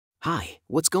Hi,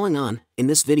 what's going on? In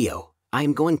this video, I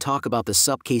am going to talk about the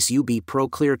SUPCASE UB Pro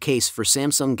Clear case for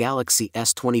Samsung Galaxy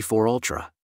S24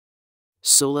 Ultra.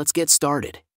 So let's get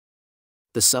started.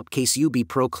 The SUPCASE UB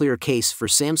Pro Clear case for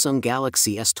Samsung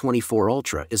Galaxy S24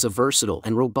 Ultra is a versatile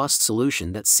and robust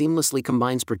solution that seamlessly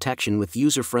combines protection with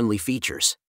user-friendly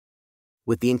features.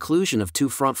 With the inclusion of two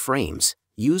front frames,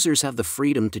 users have the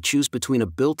freedom to choose between a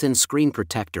built-in screen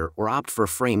protector or opt for a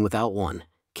frame without one,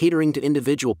 catering to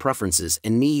individual preferences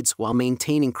and needs while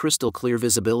maintaining crystal clear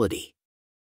visibility.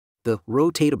 The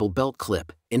rotatable belt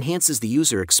clip enhances the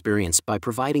user experience by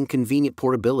providing convenient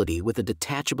portability with a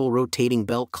detachable rotating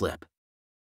belt clip.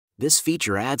 This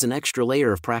feature adds an extra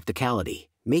layer of practicality,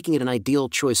 making it an ideal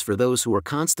choice for those who are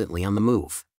constantly on the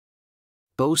move.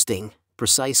 Boasting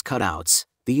precise cutouts,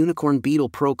 the Unicorn Beetle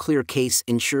Pro Clear case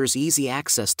ensures easy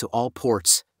access to all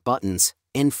ports, buttons,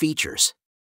 and features.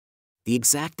 The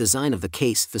exact design of the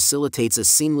case facilitates a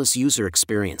seamless user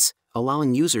experience,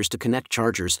 allowing users to connect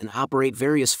chargers and operate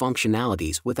various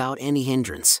functionalities without any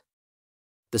hindrance.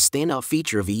 The standout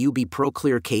feature of a UB Pro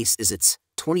Clear case is its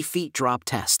 20 feet drop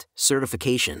test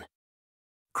certification.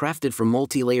 Crafted from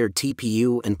multi-layered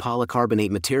TPU and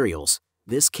polycarbonate materials,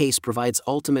 this case provides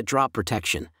ultimate drop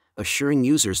protection, assuring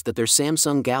users that their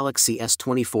Samsung Galaxy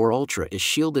S24 Ultra is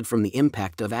shielded from the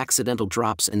impact of accidental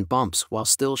drops and bumps while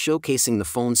still showcasing the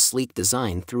phone's sleek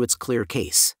design through its clear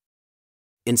case.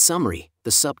 In summary,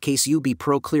 the SUPCASE UB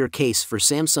Pro Clear case for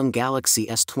Samsung Galaxy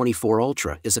S24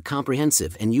 Ultra is a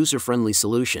comprehensive and user-friendly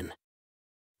solution.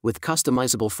 With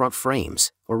customizable front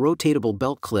frames, a rotatable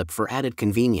belt clip for added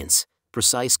convenience,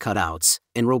 precise cutouts,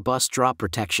 and robust drop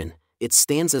protection, it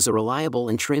stands as a reliable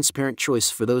and transparent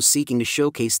choice for those seeking to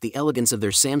showcase the elegance of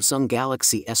their Samsung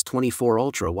Galaxy S24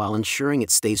 Ultra while ensuring it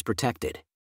stays protected.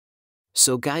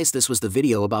 So guys, this was the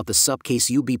video about the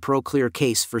SUPCASE UB Pro Clear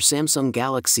case for Samsung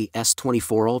Galaxy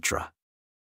S24 Ultra.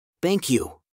 Thank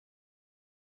you.